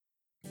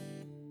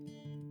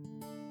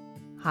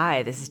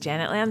Hi, this is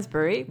Janet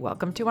Lansbury.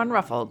 Welcome to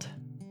Unruffled.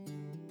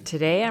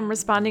 Today I'm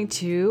responding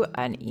to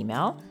an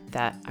email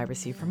that I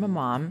received from a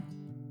mom.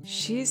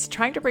 She's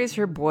trying to raise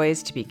her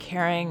boys to be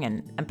caring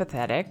and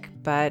empathetic,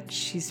 but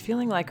she's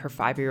feeling like her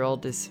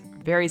 5-year-old is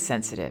very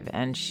sensitive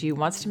and she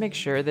wants to make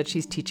sure that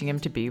she's teaching him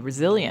to be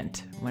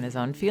resilient when his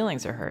own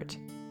feelings are hurt.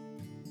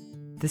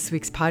 This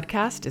week's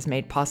podcast is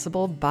made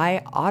possible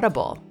by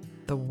Audible,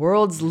 the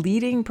world's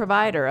leading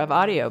provider of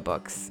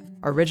audiobooks.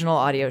 Original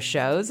audio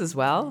shows as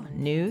well,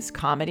 news,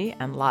 comedy,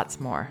 and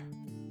lots more.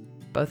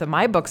 Both of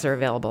my books are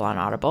available on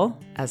Audible,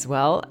 as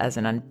well as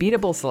an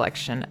unbeatable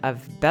selection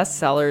of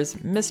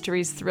bestsellers,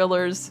 mysteries,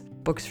 thrillers,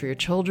 books for your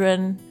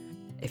children.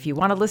 If you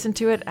want to listen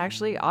to it,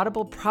 actually,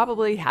 Audible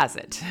probably has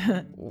it,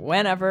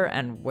 whenever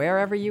and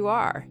wherever you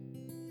are.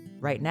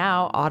 Right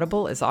now,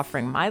 Audible is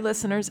offering my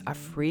listeners a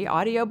free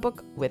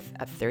audiobook with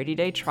a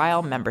 30-day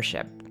trial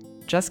membership.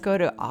 Just go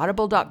to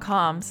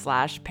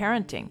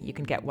audible.com/parenting. You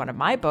can get one of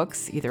my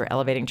books, either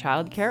Elevating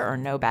Childcare or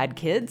No Bad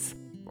Kids,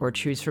 or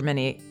choose from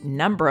any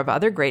number of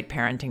other great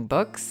parenting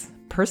books.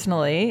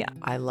 Personally,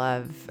 I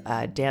love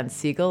Dan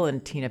Siegel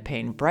and Tina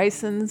Payne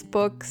Bryson's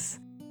books.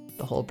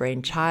 The Whole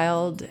Brain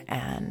Child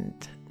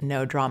and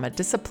No Drama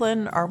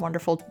Discipline are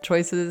wonderful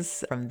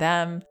choices from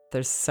them.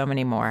 There's so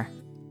many more.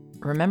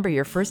 Remember,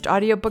 your first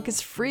audiobook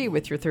is free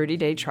with your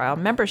 30-day trial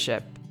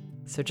membership.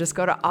 So just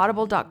go to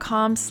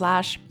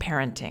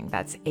audible.com/parenting.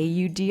 That's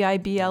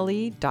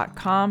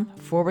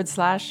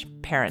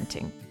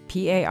audible.com/parenting.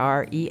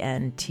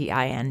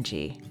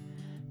 PARENTING.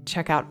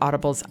 Check out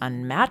Audible's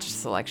unmatched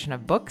selection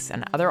of books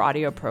and other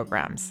audio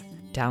programs.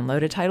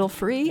 Download a title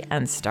free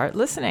and start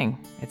listening.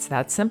 It's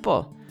that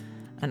simple.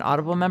 An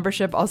Audible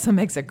membership also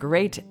makes a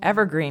great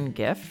evergreen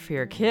gift for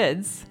your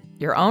kids,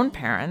 your own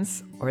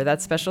parents, or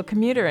that special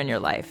commuter in your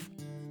life.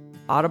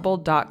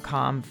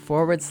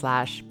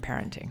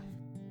 Audible.com/parenting.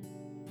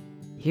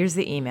 Here's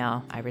the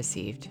email I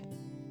received.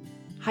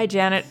 Hi,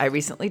 Janet. I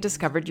recently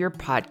discovered your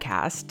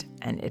podcast,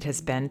 and it has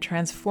been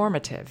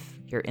transformative.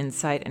 Your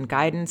insight and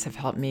guidance have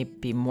helped me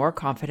be more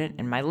confident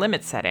in my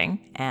limit setting,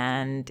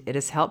 and it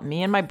has helped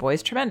me and my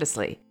boys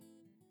tremendously.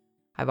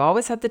 I've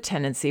always had the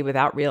tendency,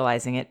 without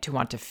realizing it, to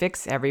want to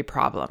fix every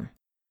problem.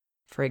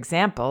 For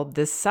example,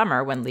 this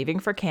summer when leaving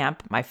for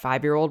camp, my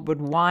 5-year-old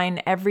would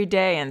whine every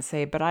day and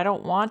say, "But I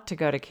don't want to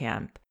go to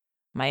camp."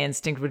 My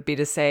instinct would be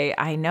to say,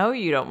 "I know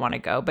you don't want to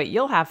go, but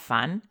you'll have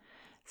fun."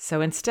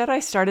 So instead, I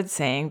started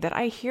saying that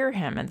I hear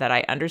him and that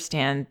I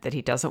understand that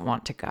he doesn't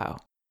want to go.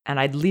 And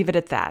I'd leave it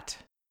at that.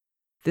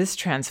 This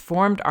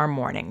transformed our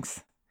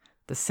mornings.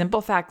 The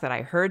simple fact that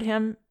I heard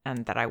him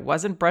and that I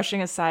wasn't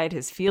brushing aside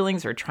his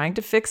feelings or trying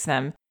to fix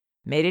them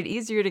made it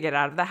easier to get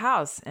out of the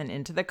house and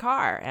into the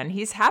car, and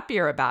he's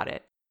happier about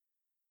it.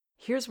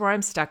 Here's where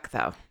I'm stuck,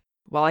 though.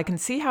 While I can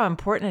see how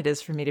important it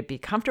is for me to be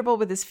comfortable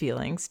with his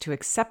feelings, to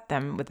accept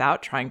them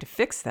without trying to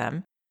fix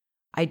them,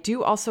 I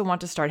do also want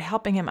to start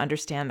helping him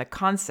understand the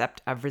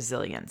concept of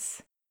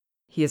resilience.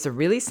 He is a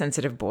really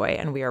sensitive boy,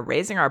 and we are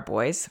raising our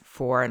boys,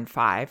 4 and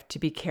 5, to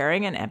be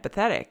caring and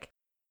empathetic.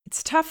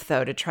 It's tough,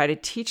 though, to try to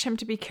teach him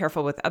to be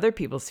careful with other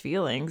people's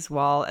feelings,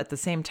 while at the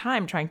same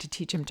time trying to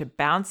teach him to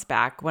bounce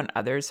back when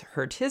others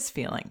hurt his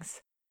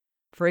feelings.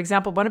 For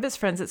example, one of his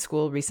friends at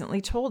school recently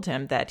told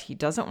him that he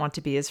doesn't want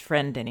to be his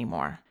friend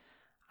anymore.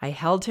 I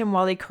held him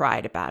while he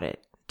cried about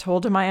it,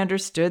 told him I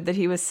understood that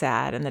he was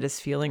sad and that his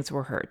feelings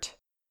were hurt.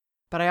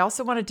 But I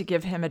also wanted to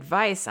give him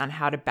advice on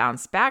how to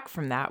bounce back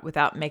from that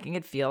without making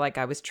it feel like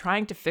I was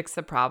trying to fix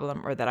the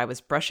problem or that I was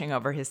brushing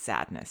over his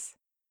sadness.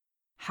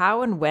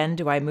 How and when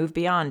do I move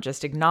beyond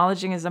just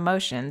acknowledging his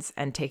emotions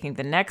and taking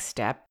the next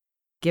step,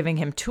 giving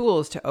him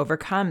tools to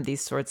overcome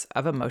these sorts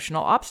of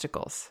emotional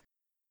obstacles?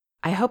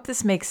 I hope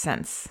this makes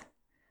sense.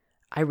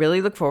 I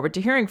really look forward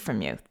to hearing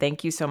from you.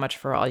 Thank you so much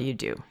for all you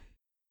do.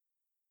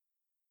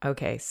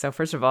 Okay, so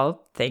first of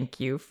all, thank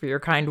you for your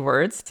kind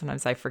words.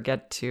 Sometimes I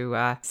forget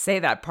to say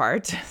that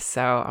part,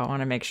 so I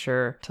want to make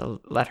sure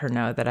to let her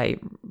know that I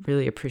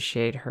really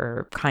appreciate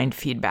her kind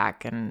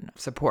feedback and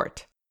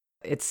support.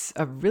 It's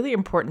a really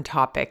important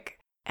topic,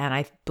 and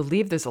I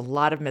believe there's a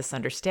lot of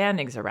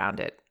misunderstandings around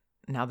it.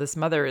 Now, this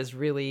mother is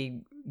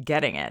really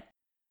getting it.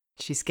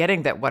 She's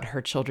getting that what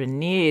her children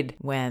need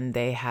when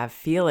they have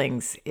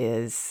feelings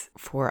is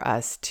for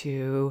us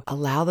to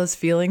allow those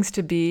feelings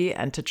to be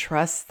and to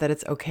trust that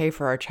it's okay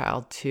for our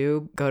child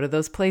to go to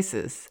those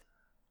places.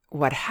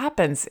 What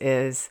happens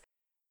is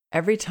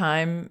every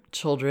time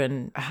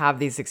children have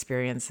these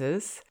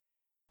experiences,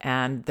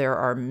 and there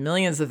are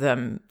millions of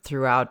them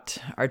throughout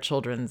our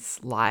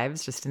children's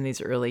lives, just in these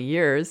early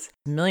years,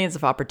 millions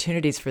of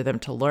opportunities for them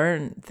to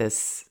learn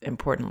this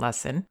important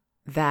lesson,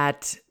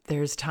 that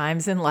there's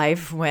times in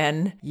life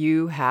when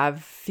you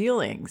have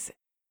feelings.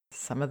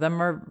 Some of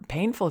them are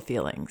painful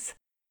feelings,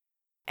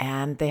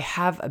 and they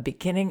have a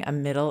beginning, a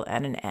middle,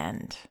 and an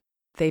end.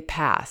 They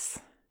pass.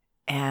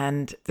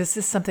 And this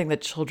is something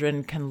that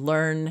children can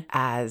learn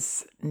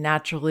as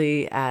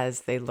naturally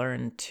as they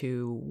learn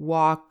to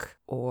walk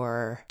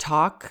or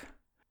talk.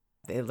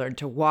 They learn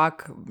to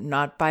walk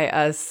not by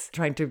us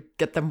trying to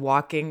get them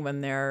walking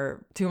when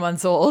they're 2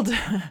 months old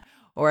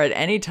or at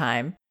any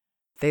time.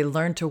 They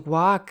learn to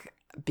walk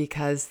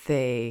because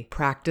they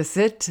practice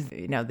it.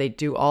 They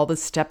do all the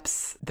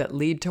steps that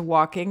lead to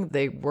walking.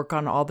 They work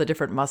on all the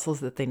different muscles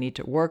that they need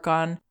to work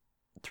on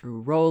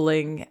through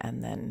rolling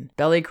and then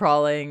belly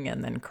crawling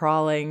and then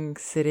crawling,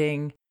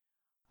 sitting.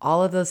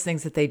 All of those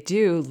things that they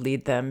do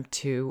lead them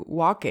to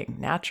walking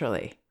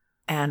naturally.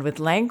 And with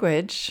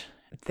language,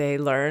 they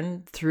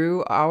learn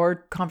through our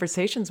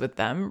conversations with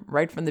them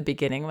right from the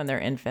beginning when they're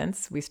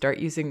infants. We start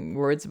using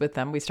words with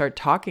them. We start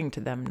talking to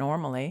them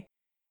normally.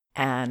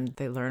 And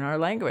they learn our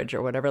language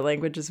or whatever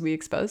languages we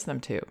expose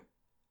them to.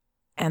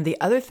 And the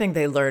other thing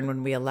they learn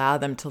when we allow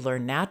them to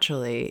learn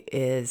naturally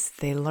is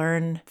they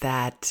learn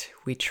that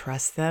we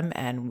trust them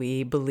and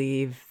we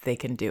believe they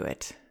can do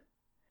it.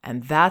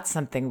 And that's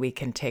something we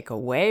can take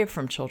away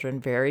from children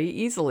very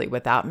easily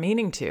without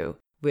meaning to,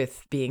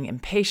 with being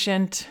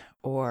impatient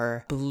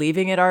or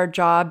believing it our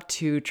job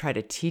to try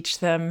to teach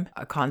them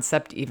a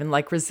concept even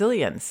like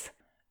resilience.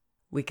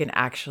 We can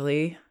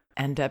actually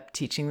end up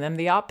teaching them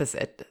the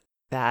opposite,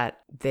 that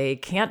they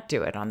can't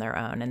do it on their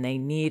own and they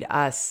need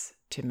us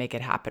to make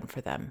it happen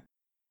for them.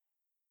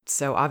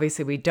 So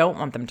obviously we don't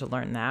want them to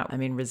learn that. I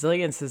mean,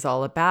 resilience is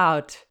all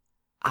about,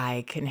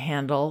 I can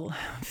handle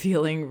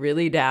feeling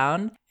really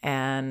down,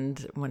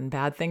 and when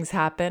bad things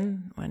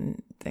happen,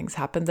 when things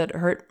happen that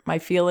hurt my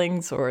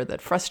feelings or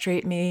that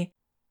frustrate me,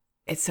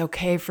 it's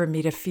okay for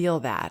me to feel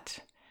that.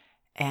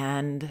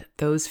 And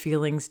those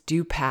feelings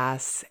do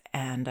pass,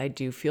 and I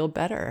do feel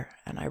better,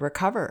 and I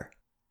recover.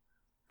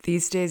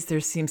 These days,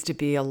 there seems to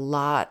be a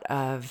lot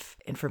of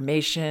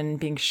information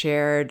being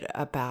shared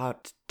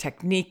about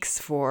techniques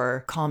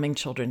for calming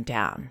children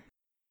down.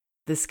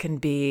 This can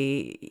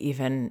be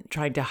even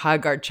trying to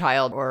hug our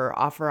child or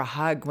offer a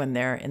hug when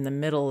they're in the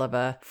middle of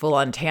a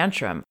full-on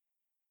tantrum.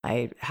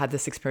 I had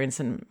this experience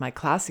in my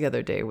class the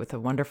other day with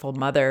a wonderful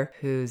mother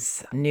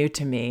who's new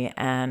to me,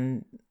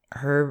 and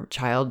her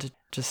child,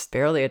 just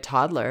barely a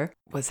toddler,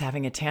 was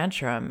having a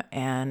tantrum,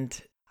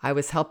 and I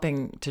was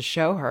helping to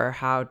show her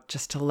how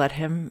just to let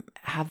him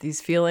have these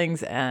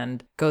feelings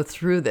and go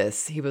through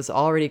this. He was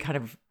already kind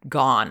of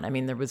gone. I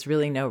mean, there was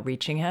really no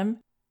reaching him.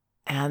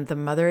 And the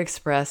mother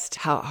expressed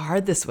how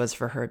hard this was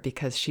for her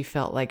because she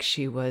felt like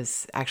she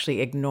was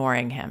actually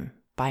ignoring him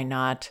by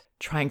not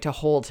trying to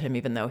hold him,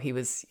 even though he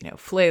was,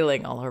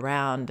 flailing all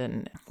around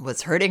and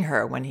was hurting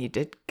her when he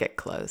did get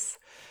close.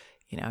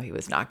 He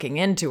was knocking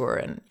into her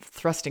and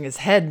thrusting his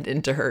head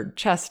into her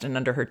chest and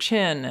under her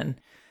chin, and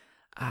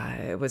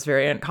it was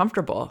very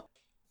uncomfortable.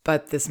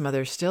 But this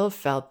mother still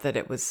felt that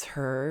it was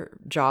her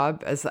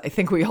job, as I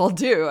think we all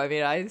do. I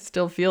mean, I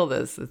still feel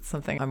this. It's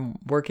something I'm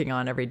working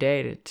on every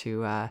day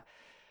to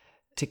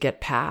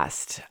get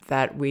past,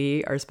 that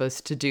we are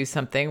supposed to do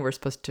something. We're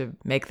supposed to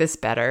make this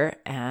better.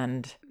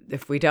 And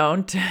if we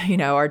don't,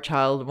 our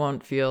child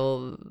won't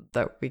feel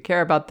that we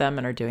care about them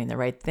and are doing the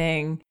right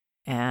thing.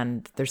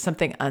 And there's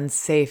something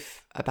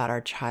unsafe about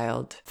our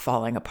child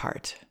falling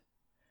apart.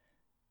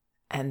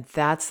 And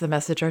that's the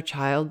message our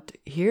child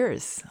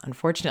hears.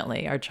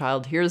 Unfortunately, our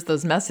child hears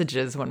those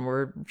messages when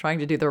we're trying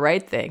to do the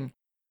right thing.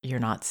 You're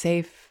not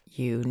safe.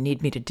 You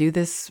need me to do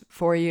this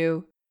for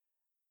you.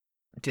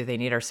 Do they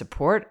need our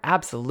support?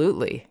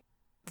 Absolutely.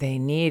 They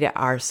need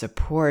our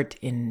support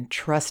in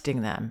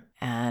trusting them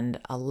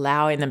and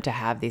allowing them to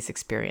have these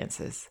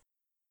experiences.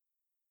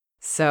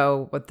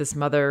 So what this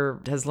mother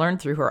has learned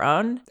through her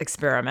own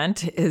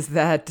experiment is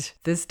that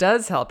this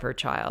does help her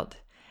child.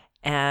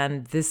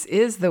 And this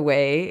is the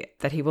way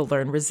that he will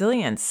learn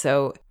resilience.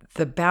 So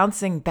the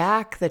bouncing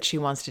back that she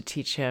wants to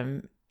teach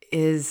him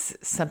is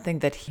something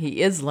that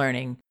he is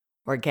learning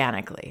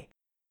organically.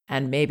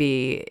 And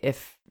maybe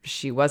if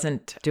she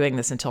wasn't doing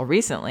this until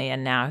recently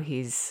and now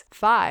he's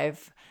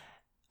 5,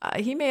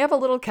 he may have a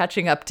little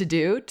catching up to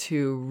do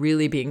to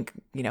really being,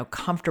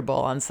 comfortable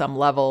on some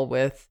level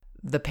with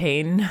the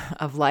pain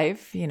of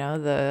life,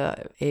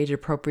 the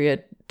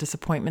age-appropriate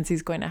disappointments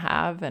he's going to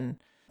have and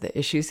the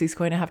issues he's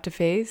going to have to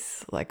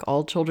face, like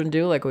all children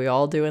do, like we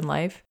all do in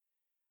life.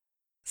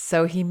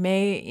 So he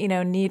may,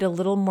 need a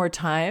little more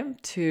time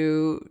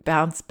to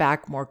bounce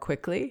back more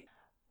quickly,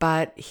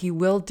 but he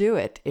will do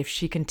it if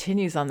she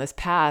continues on this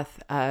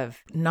path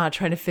of not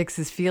trying to fix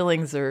his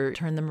feelings or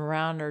turn them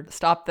around or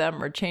stop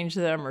them or change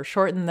them or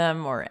shorten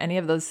them or any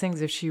of those things,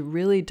 if she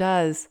really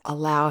does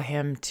allow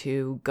him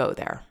to go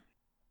there.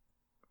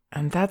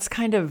 And that's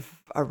kind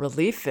of a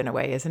relief in a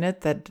way, isn't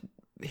it? That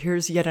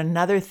here's yet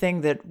another thing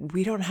that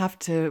we don't have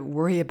to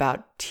worry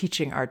about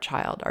teaching our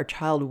child. Our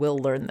child will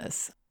learn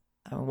this.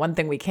 One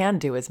thing we can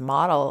do is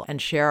model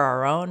and share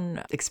our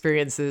own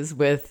experiences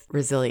with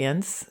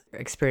resilience,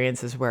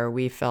 experiences where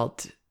we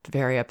felt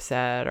very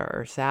upset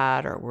or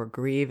sad or were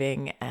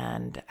grieving,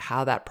 and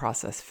how that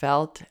process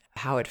felt,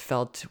 how it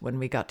felt when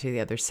we got to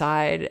the other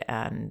side,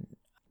 and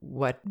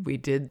what we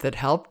did that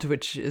helped,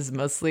 which is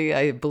mostly,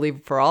 I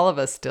believe for all of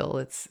us still,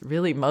 it's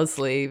really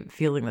mostly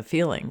feeling the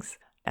feelings.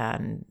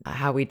 And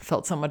how we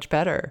felt so much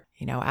better,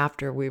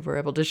 after we were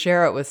able to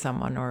share it with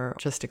someone or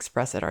just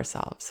express it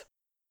ourselves.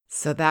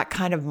 So that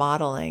kind of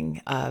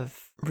modeling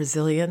of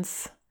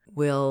resilience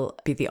will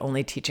be the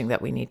only teaching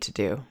that we need to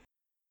do.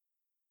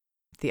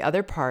 The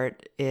other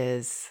part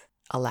is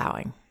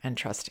allowing and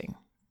trusting,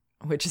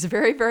 which is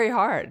very, very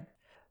hard.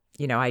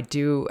 I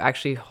do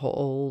actually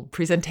hold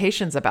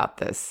presentations about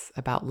this,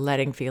 about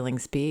letting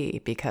feelings be,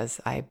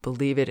 because I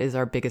believe it is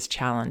our biggest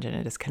challenge and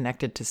it is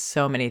connected to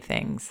so many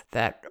things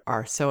that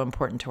are so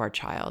important to our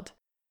child.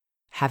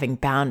 Having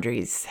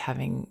boundaries,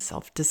 having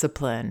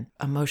self-discipline,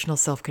 emotional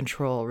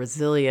self-control,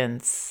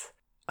 resilience,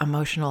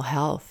 emotional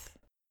health.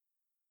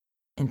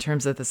 In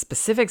terms of the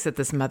specifics that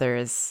this mother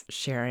is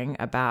sharing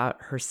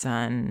about her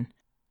son,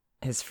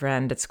 his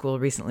friend at school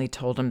recently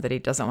told him that he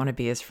doesn't want to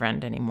be his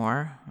friend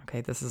anymore.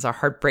 Okay, this is a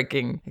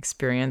heartbreaking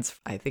experience,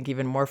 I think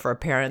even more for a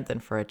parent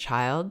than for a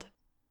child.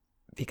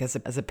 Because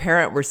as a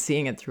parent, we're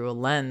seeing it through a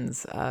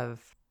lens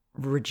of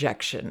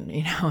rejection,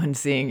 and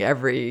seeing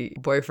every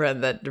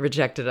boyfriend that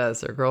rejected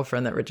us or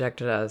girlfriend that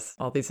rejected us,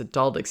 all these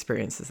adult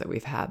experiences that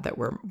we've had that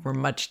were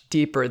much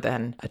deeper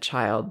than a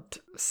child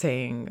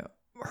saying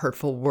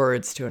hurtful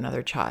words to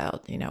another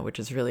child, which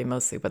is really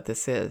mostly what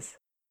this is.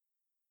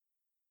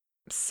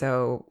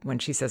 So when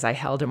she says, I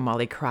held him while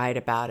he cried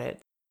about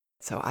it,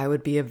 so I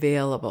would be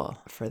available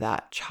for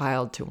that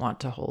child to want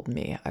to hold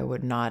me. I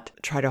would not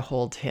try to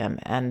hold him.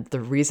 And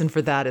the reason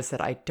for that is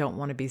that I don't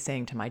want to be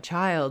saying to my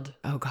child,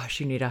 oh gosh,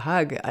 you need a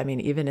hug. I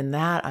mean, even in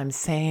that, I'm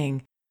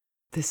saying,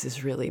 this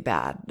is really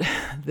bad.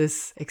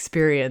 This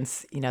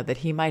experience, that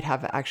he might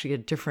have actually a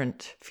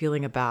different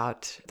feeling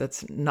about,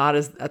 that's not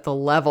as at the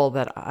level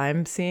that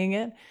I'm seeing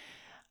it.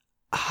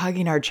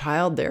 Hugging our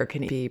child there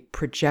can be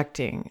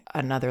projecting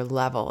another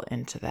level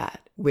into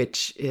that,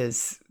 which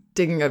is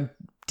digging a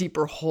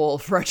deeper hole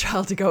for our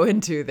child to go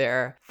into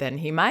there than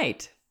he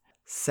might.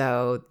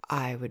 So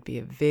I would be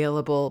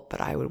available, but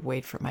I would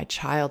wait for my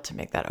child to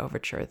make that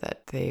overture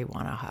that they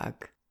want a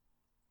hug.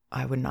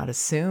 I would not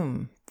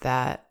assume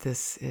that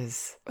this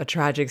is a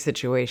tragic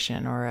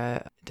situation or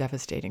a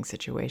devastating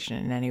situation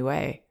in any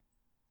way.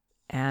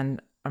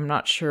 And I'm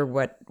not sure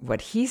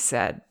what he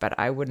said, but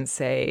I wouldn't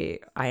say,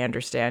 I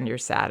understand you're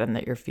sad and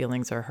that your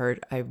feelings are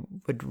hurt. I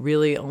would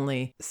really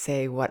only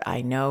say what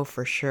I know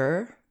for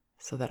sure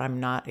so that I'm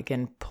not,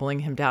 again, pulling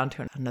him down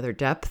to another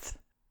depth.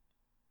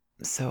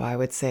 So I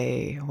would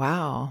say,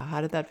 wow,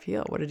 how did that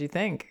feel? What did you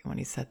think when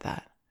he said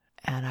that?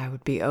 And I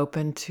would be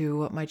open to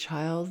what my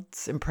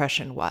child's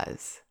impression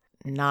was,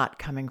 not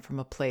coming from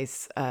a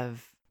place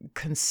of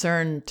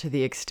concern to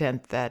the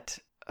extent that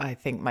I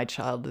think my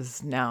child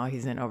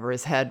he's in over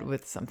his head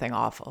with something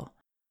awful.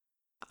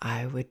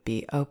 I would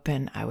be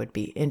open. I would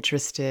be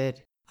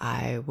interested.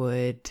 I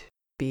would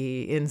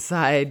be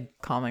inside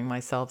calming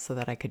myself so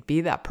that I could be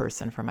that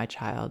person for my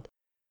child.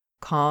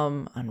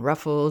 Calm,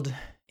 unruffled,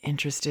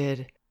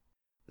 interested,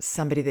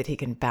 somebody that he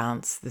can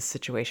bounce the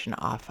situation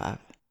off of,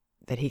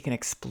 that he can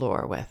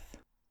explore with,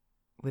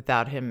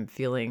 without him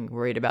feeling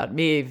worried about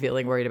me,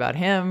 feeling worried about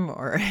him,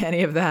 or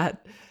any of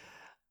that.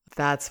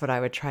 That's what I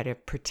would try to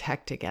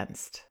protect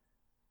against.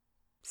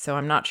 So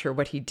I'm not sure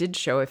what he did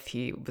show, if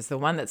he was the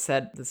one that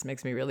said, this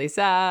makes me really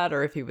sad,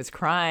 or if he was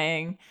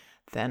crying.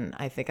 Then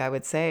I think I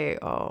would say,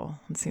 oh,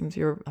 it seems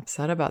you're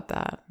upset about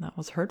that. That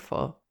was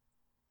hurtful.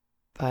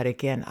 But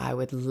again, I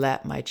would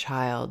let my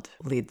child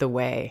lead the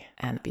way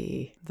and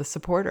be the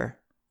supporter.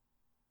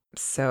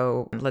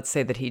 So let's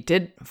say that he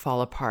did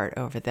fall apart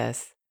over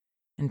this.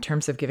 In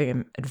terms of giving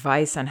him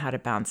advice on how to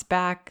bounce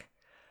back,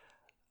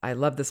 I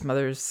love this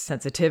mother's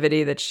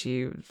sensitivity, that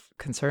she was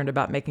concerned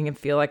about making him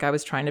feel like I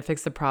was trying to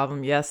fix the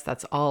problem. Yes,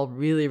 that's all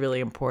really,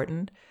 really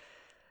important.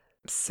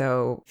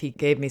 So if he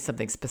gave me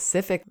something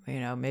specific,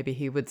 maybe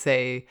he would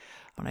say,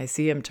 when I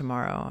see him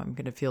tomorrow, I'm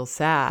going to feel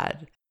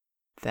sad.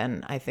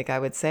 Then I think I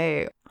would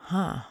say,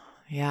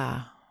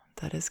 yeah,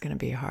 that is going to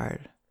be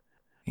hard.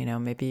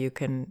 Maybe you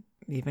can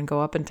even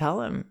go up and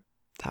tell him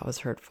that was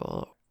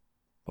hurtful.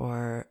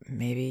 Or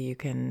maybe you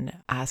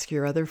can ask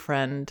your other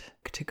friend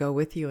to go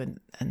with you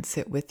and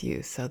sit with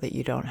you so that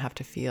you don't have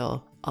to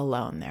feel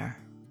alone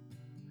there.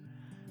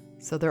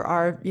 So there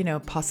are,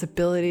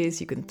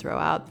 possibilities. You can throw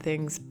out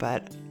things,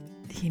 but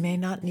he may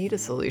not need a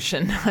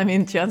solution. I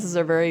mean, chances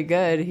are very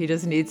good he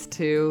just needs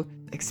to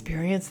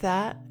experience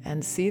that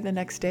and see the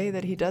next day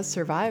that he does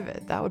survive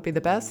it. That would be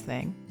the best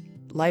thing.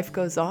 Life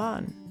goes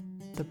on.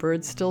 The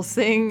birds still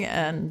sing,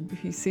 and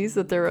he sees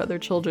that there are other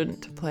children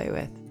to play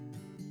with.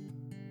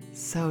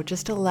 So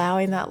just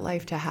allowing that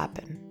life to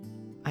happen.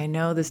 I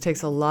know this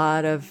takes a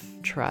lot of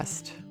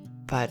trust,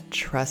 but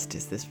trust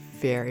is this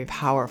very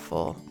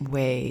powerful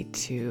way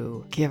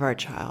to give our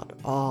child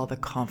all the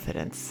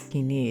confidence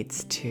he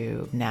needs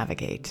to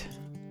navigate.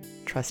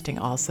 Trusting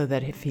also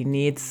that if he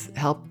needs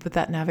help with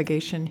that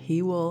navigation,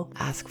 he will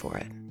ask for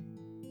it.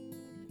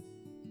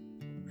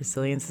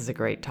 Resilience is a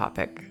great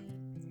topic.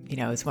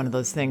 It's one of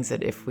those things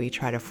that if we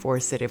try to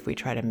force it, if we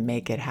try to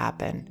make it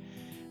happen,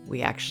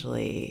 we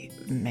actually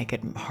make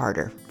it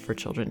harder for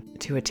children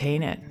to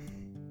attain it.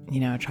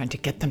 Trying to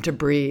get them to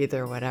breathe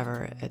or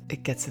whatever,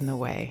 it gets in the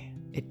way.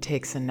 It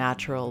takes a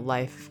natural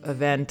life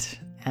event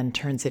and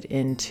turns it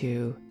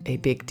into a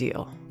big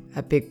deal,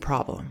 a big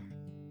problem.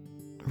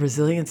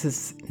 Resilience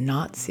is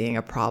not seeing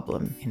a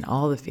problem in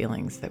all the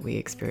feelings that we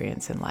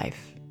experience in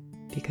life,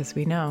 because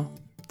we know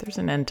there's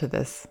an end to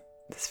this.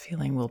 This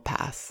feeling will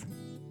pass.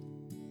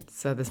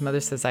 So this mother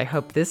says, I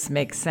hope this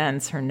makes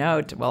sense. Her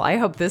note, well, I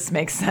hope this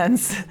makes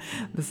sense,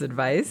 this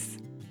advice.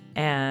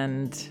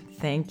 And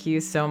thank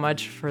you so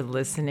much for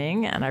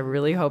listening, and I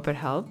really hope it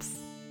helps.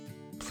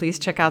 Please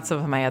check out some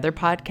of my other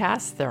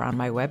podcasts. They're on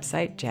my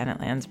website,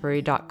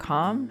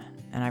 janetlansbury.com,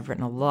 and I've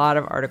written a lot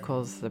of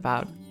articles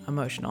about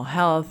emotional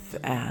health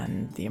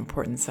and the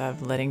importance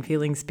of letting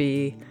feelings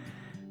be.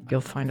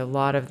 You'll find a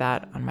lot of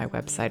that on my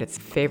website. It's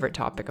a favorite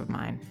topic of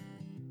mine.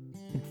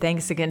 And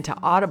thanks again to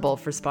Audible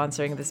for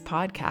sponsoring this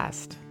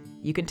podcast.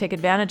 You can take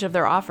advantage of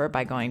their offer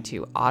by going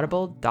to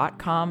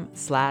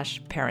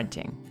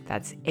audible.com/parenting.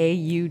 That's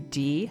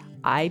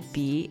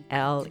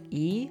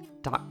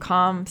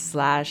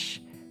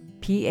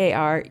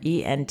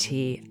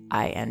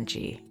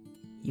audible.com/parenting.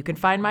 You can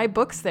find my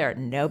books there,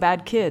 No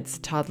Bad Kids,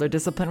 Toddler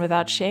Discipline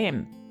Without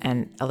Shame,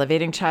 and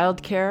Elevating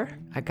Childcare,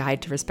 A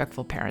Guide to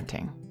Respectful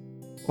Parenting.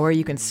 Or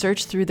you can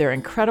search through their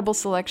incredible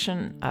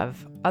selection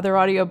of other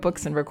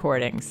audiobooks and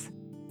recordings.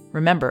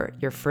 Remember,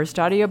 your first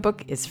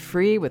audiobook is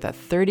free with a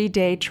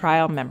 30-day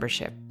trial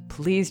membership.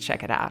 Please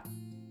check it out.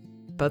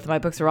 Both of my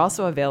books are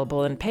also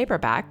available in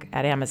paperback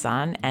at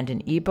Amazon and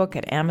in ebook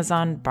at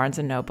Amazon, Barnes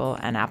 & Noble,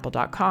 and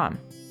Apple.com.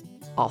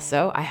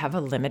 Also, I have a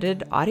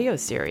limited audio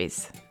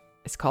series.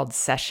 It's called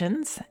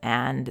Sessions,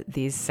 and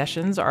these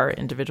sessions are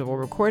individual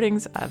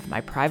recordings of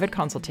my private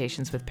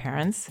consultations with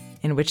parents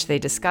in which they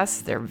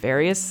discuss their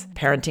various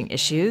parenting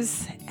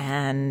issues,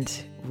 and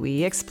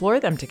we explore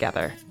them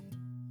together.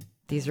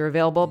 These are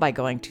available by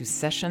going to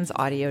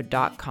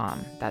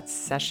sessionsaudio.com. That's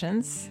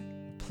sessions,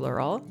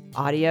 plural,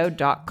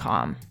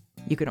 audio.com.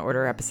 You can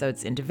order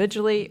episodes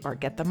individually or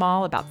get them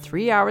all, about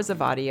 3 hours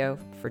of audio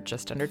for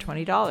just under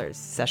 $20.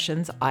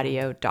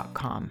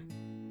 Sessionsaudio.com.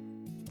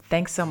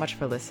 Thanks so much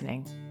for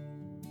listening.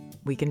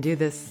 We can do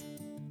this.